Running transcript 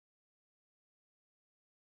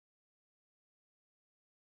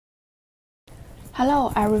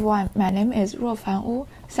Hello everyone, my name is Ruofan.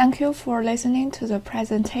 Thank you for listening to the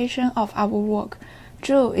presentation of our work,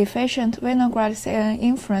 Drew Efficient Winograd CN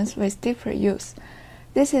Inference with Deep Reuse.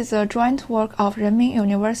 This is a joint work of Renmin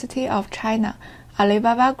University of China,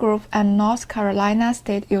 Alibaba Group, and North Carolina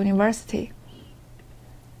State University.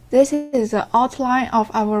 This is the outline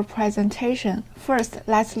of our presentation. First,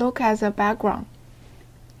 let's look at the background.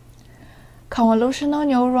 Convolutional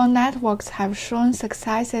neural networks have shown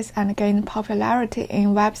successes and gained popularity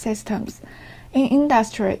in web systems. In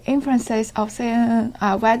industry, inferences of CNN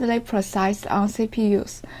are widely processed on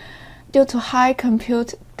CPUs. Due to high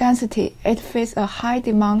compute density, it faces a high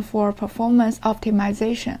demand for performance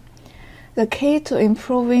optimization. The key to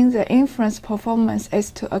improving the inference performance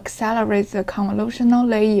is to accelerate the convolutional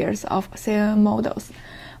layers of CNN models,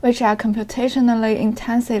 which are computationally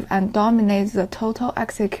intensive and dominate the total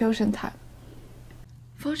execution time.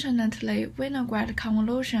 Fortunately, Winograd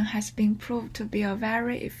convolution has been proved to be a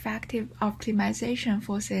very effective optimization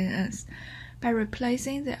for CNNs. By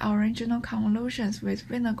replacing the original convolutions with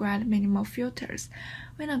Winograd minimal filters,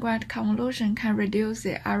 Winograd convolution can reduce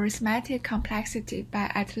the arithmetic complexity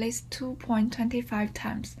by at least 2.25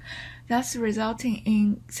 times, thus resulting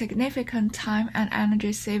in significant time and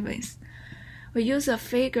energy savings. We use a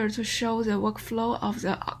figure to show the workflow of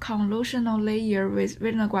the convolutional layer with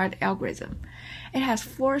Winograd algorithm. It has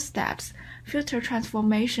 4 steps: filter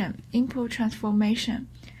transformation, input transformation,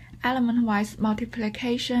 element-wise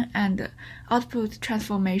multiplication, and output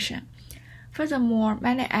transformation. Furthermore,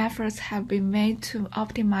 many efforts have been made to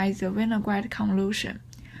optimize the Winograd convolution.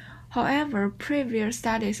 However, previous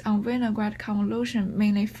studies on Winograd convolution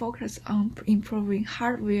mainly focus on improving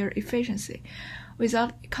hardware efficiency,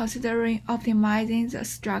 without considering optimizing the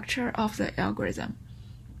structure of the algorithm.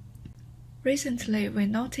 Recently, we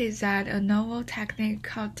noticed that a novel technique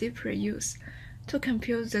called deep reuse. To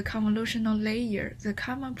compute the convolutional layer, the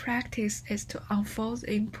common practice is to unfold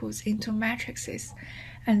inputs into matrices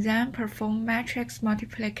and then perform matrix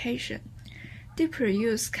multiplication. Deep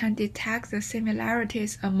reuse can detect the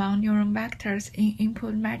similarities among neuron vectors in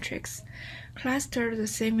input matrix, cluster the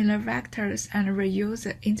similar vectors, and reuse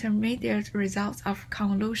the intermediate results of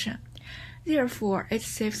convolution. Therefore, it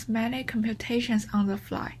saves many computations on the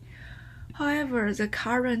fly. However, the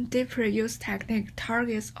current deep reuse technique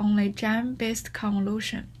targets only Zheng-based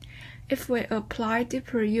convolution. If we apply deep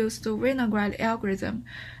reuse to Winograd algorithm,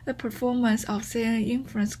 the performance of CNN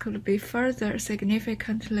inference could be further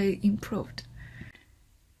significantly improved.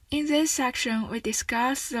 In this section, we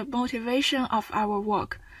discuss the motivation of our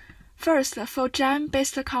work. First, for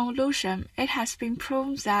Zheng-based convolution, it has been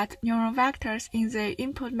proven that neural vectors in the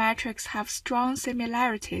input matrix have strong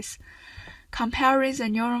similarities. Comparing the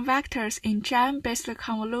neuron vectors in Zheng-based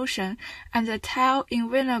convolution and the tail in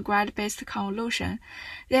Winograd-based convolution,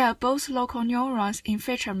 they are both local neurons in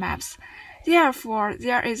feature maps. Therefore,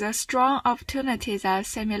 there is a strong opportunity that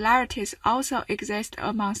similarities also exist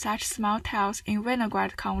among such small tails in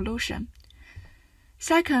Winograd convolution.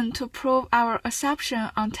 Second, to prove our assumption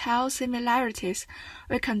on tail similarities,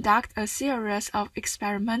 we conduct a series of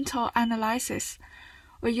experimental analysis.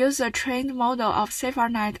 We use a trained model of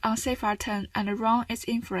CipherNet on Cipher10 and run its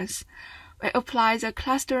inference. We apply the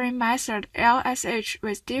clustering method LSH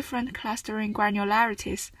with different clustering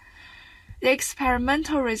granularities. The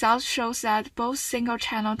experimental results shows that both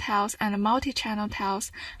single-channel tails and multi-channel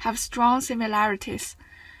tails have strong similarities.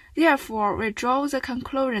 Therefore, we draw the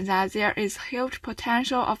conclusion that there is huge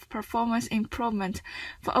potential of performance improvement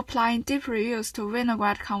for applying deep reuse to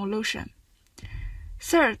Winograd convolution.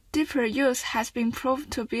 Third, deep reuse has been proved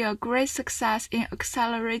to be a great success in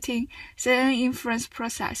accelerating the inference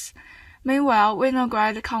process. Meanwhile,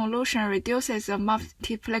 Winograd convolution reduces the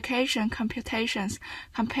multiplication computations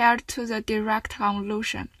compared to the direct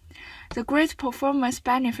convolution. The great performance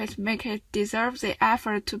benefits make it deserve the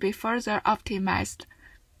effort to be further optimized.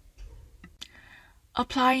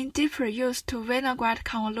 Applying deep reuse to Winograd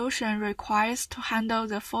convolution requires to handle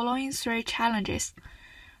the following 3 challenges.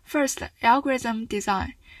 First, algorithm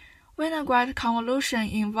design. Winograd convolution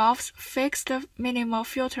involves fixed minimal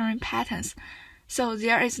filtering patterns, so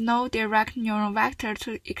there is no direct neural vector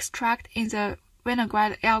to extract in the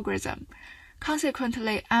Winograd algorithm.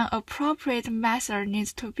 Consequently, an appropriate method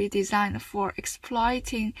needs to be designed for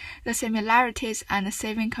exploiting the similarities and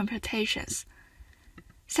saving computations.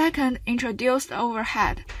 Second, introduced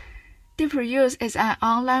overhead. Deep reuse is an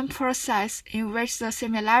online process in which the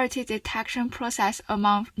similarity detection process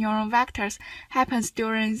among neuron vectors happens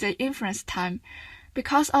during the inference time.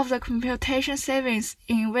 Because of the computation savings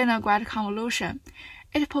in Winograd convolution,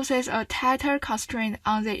 it poses a tighter constraint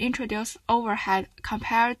on the introduced overhead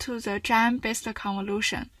compared to the Zheng-based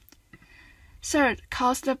convolution. Third,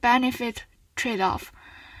 cost-benefit trade-off.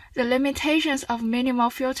 The limitations of minimal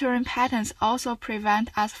filtering patterns also prevent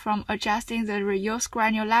us from adjusting the reuse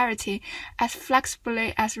granularity as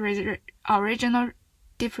flexibly as original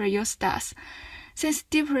deep reuse does. Since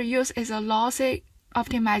deep reuse is a lossy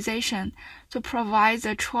optimization, to provide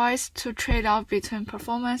the choice to trade off between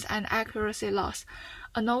performance and accuracy loss,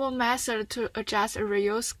 a novel method to adjust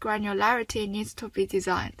reuse granularity needs to be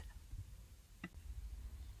designed.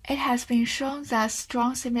 It has been shown that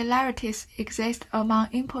strong similarities exist among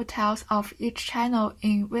input tails of each channel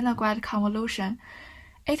in Winograd convolution.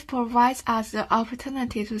 It provides us the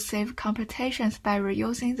opportunity to save computations by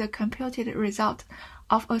reusing the computed result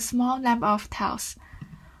of a small number of tails.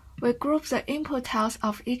 We group the input tails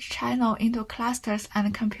of each channel into clusters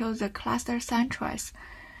and compute the cluster centroids.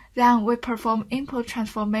 Then we perform input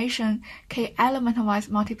transformation, k-element-wise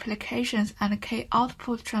multiplications, and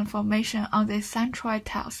k-output transformation on these centroid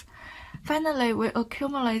tails. Finally, we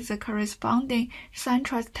accumulate the corresponding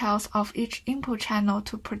centroid tails of each input channel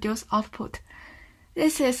to produce output.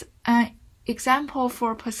 This is an example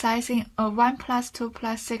for processing a 1 plus 2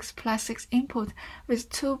 plus 6 plus 6 input with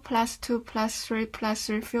 2 plus 2 plus 3 plus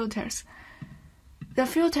 3 filters. The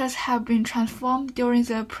filters have been transformed during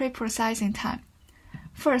the pre-processing time.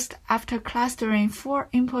 First, after clustering, 4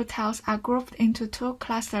 input tails are grouped into 2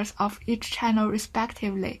 clusters of each channel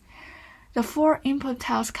respectively. The 4 input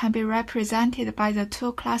tails can be represented by the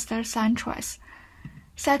 2 cluster centroids.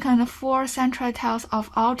 Second, 4 centroid tails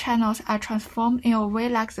of all channels are transformed in a way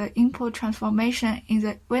like the input transformation in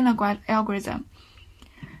the Winograd algorithm.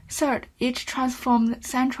 Third, each transformed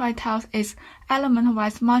centroid tail is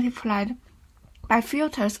element-wise multiplied by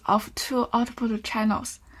filters of 2 output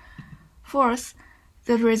channels. Fourth,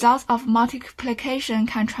 the results of multiplication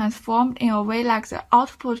can transform in a way like the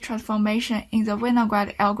output transformation in the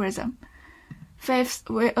Winograd algorithm. Fifth,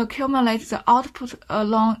 we accumulate the output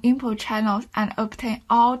along input channels and obtain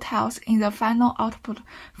all tails in the final output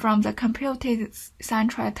from the computed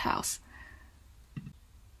centroid tails.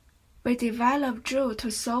 We developed Zheng to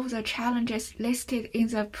solve the challenges listed in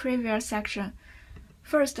the previous section.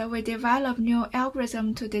 First, we developed new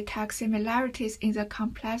algorithm to detect similarities in the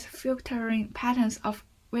complex filtering patterns of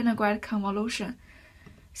Winograd convolution.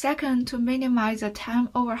 Second, to minimize the time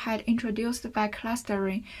overhead introduced by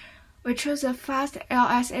clustering, we chose the fast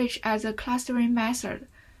LSH as a clustering method.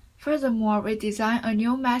 Furthermore, we designed a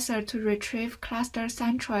new method to retrieve cluster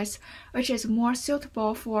centroids, which is more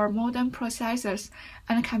suitable for modern processors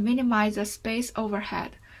and can minimize the space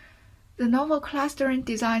overhead. The novel clustering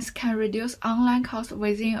designs can reduce online costs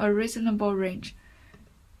within a reasonable range.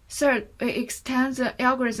 Third, we extend the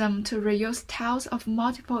algorithm to reuse tails of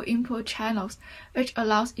multiple input channels, which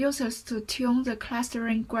allows users to tune the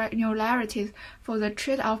clustering granularities for the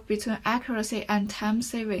trade-off between accuracy and time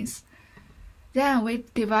savings. Then we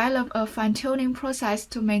develop a fine-tuning process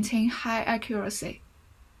to maintain high accuracy.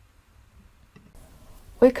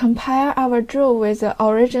 We compare our Zheng with the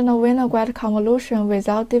original Winograd convolution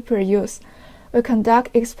without deep reuse. We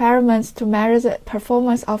conduct experiments to measure the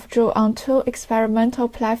performance of Zheng on 2 experimental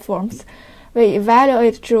platforms. We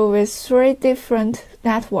evaluate Zheng with 3 different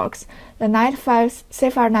networks, the Night5,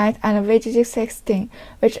 CipherNet, and VGG16,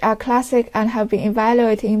 which are classic and have been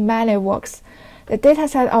evaluated in many works. The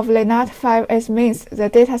dataset of the Night5 is MINS, the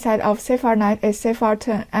dataset of CipherNet is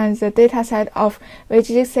Cipher10, and the dataset of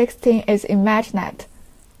VGG16 is ImageNet.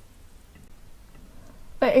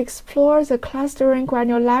 We explore the clustering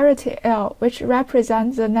granularity L, which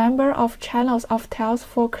represents the number of channels of tails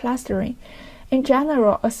for clustering. In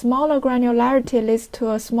general, a smaller granularity leads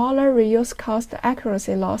to a smaller reuse cost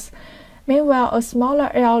accuracy loss. Meanwhile, a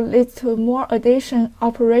smaller L leads to more addition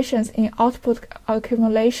operations in output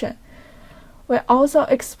accumulation. We also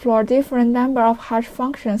explore different number of hash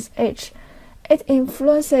functions H. It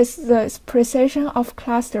influences the precision of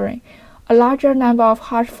clustering. A larger number of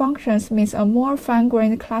hash functions means a more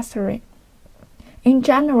fine-grained clustering. In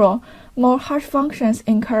general, more hash functions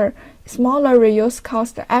incur smaller reuse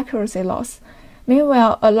cost accuracy loss.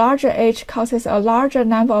 Meanwhile, a larger H causes a larger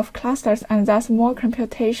number of clusters and thus more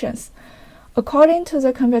computations. According to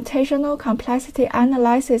the computational complexity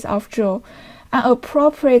analysis of Zheng, an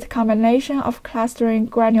appropriate combination of clustering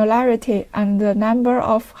granularity and the number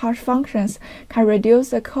of hash functions can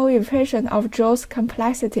reduce the coefficient of Zheng's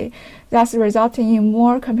complexity, thus resulting in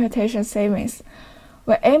more computation savings.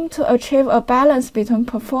 We aim to achieve a balance between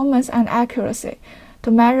performance and accuracy.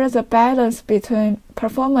 To measure the balance between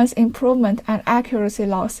performance improvement and accuracy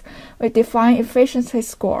loss, we define efficiency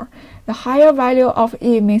score. The higher value of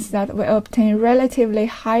E means that we obtain relatively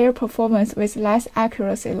higher performance with less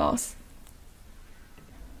accuracy loss.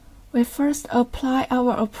 We first apply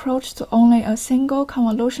our approach to only a single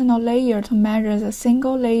convolutional layer to measure the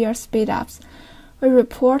single-layer speedups. We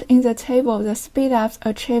report in the table the speedups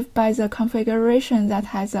achieved by the configuration that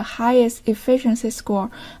has the highest efficiency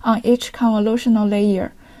score on each convolutional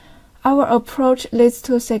layer. Our approach leads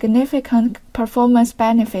to significant performance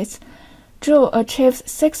benefits. Zhou achieves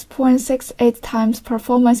 6.68 times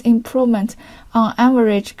performance improvement on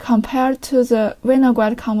average compared to the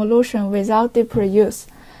Winograd convolution without deep reuse.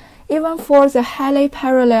 Even for the highly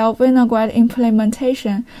parallel Winograd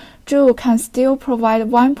implementation, Zhou can still provide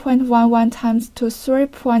 1.11 times to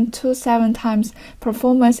 3.27 times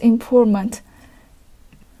performance improvement.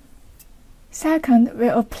 Second, we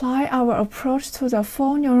apply our approach to the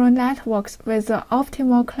full neural networks with the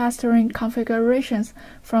optimal clustering configurations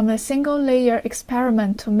from the single-layer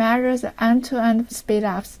experiment to measure the end-to-end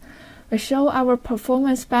speedups. We show our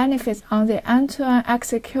performance benefits on the end-to-end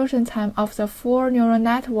execution time of the 4 neural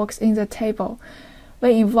networks in the table.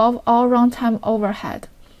 We involve all runtime overhead.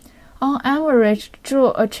 On average,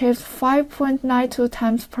 Zhou achieves 5.92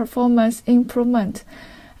 times performance improvement,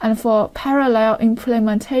 and for parallel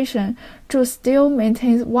implementation, Zhou still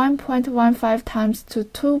maintains 1.15 times to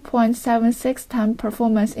 2.76 times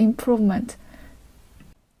performance improvement.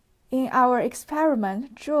 In our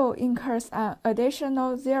experiment, Zhou incurs an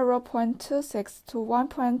additional 0.26 to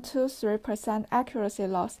 1.23% accuracy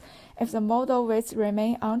loss if the model weights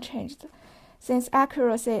remain unchanged. Since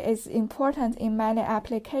accuracy is important in many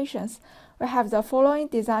applications, we have the following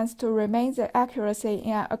designs to remain the accuracy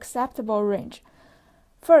in an acceptable range.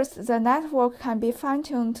 First, the network can be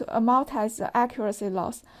fine-tuned to amortize the accuracy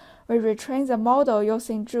loss. We retrain the model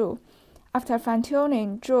using Zhou. After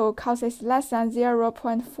fine-tuning, Zhou causes less than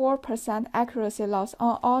 0.4% accuracy loss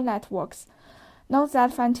on all networks. Note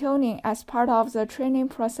that fine-tuning as part of the training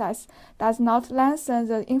process does not lengthen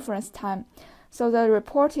the inference time, so the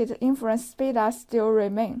reported inference speedups still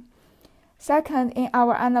remain. Second, in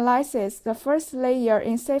our analysis, the first layer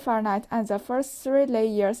in CipherNet and the first 3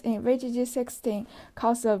 layers in VGG16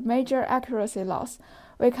 cause a major accuracy loss.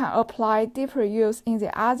 We can apply deep reuse in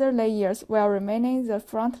the other layers while remaining the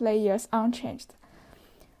front layers unchanged.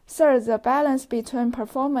 Third, the balance between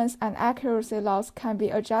performance and accuracy loss can be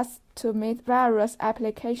adjusted to meet various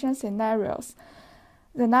application scenarios.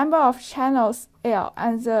 The number of channels L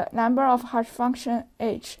and the number of hash function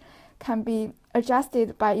H can be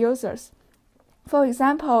adjusted by users. For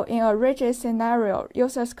example, in a rigid scenario,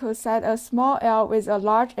 users could set a small L with a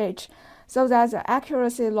large H so that the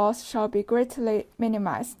accuracy loss shall be greatly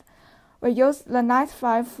minimized. We use the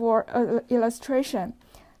Net5 for illustration.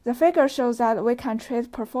 The figure shows that we can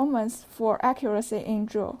trade performance for accuracy in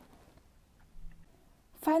Zhou.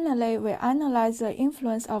 Finally, we analyze the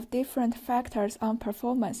influence of different factors on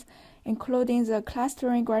performance, including the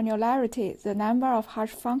clustering granularity, the number of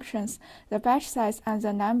hash functions, the batch size, and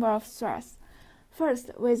the number of threads.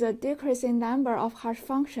 First, with a decreasing number of hash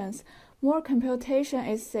functions, more computation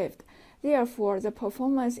is saved. Therefore, the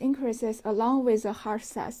performance increases along with the hash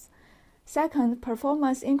size. Second,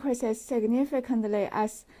 performance increases significantly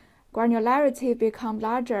as granularity becomes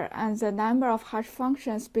larger and the number of hash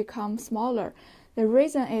functions becomes smaller. The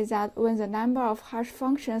reason is that when the number of hash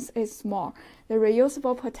functions is small, the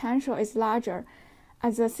reusable potential is larger.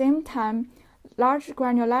 At the same time, large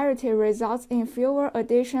granularity results in fewer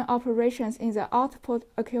addition operations in the output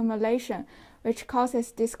accumulation, which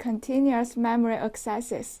causes discontinuous memory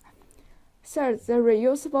accesses. Third, the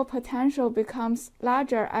reusable potential becomes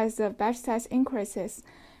larger as the batch size increases,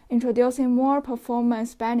 introducing more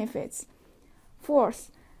performance benefits. Fourth,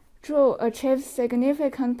 Zhou achieves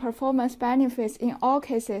significant performance benefits in all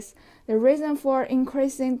cases. The reason for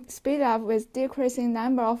increasing speedup with decreasing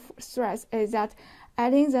number of threads is that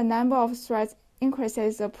adding the number of threads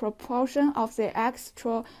increases the proportion of the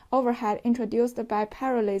extra overhead introduced by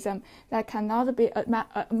parallelism that cannot be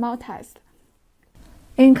amortized.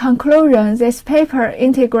 In conclusion, this paper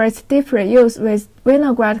integrates deep reuse with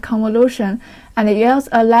Winograd convolution and yields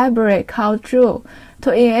a library called Zhou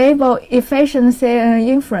to enable efficient CNN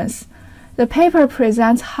inference. The paper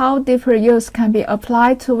presents how deep reuse can be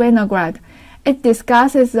applied to Winograd. It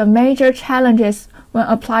discusses the major challenges when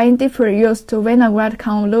applying deep reuse to Winograd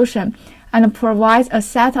convolution and provides a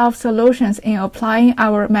set of solutions in applying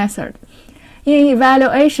our method. In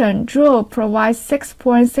evaluation, Zhou provides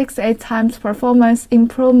 6.68 times performance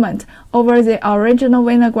improvement over the original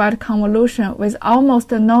Winograd convolution with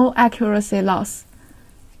almost no accuracy loss.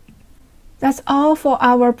 That's all for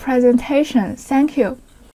our presentation. Thank you.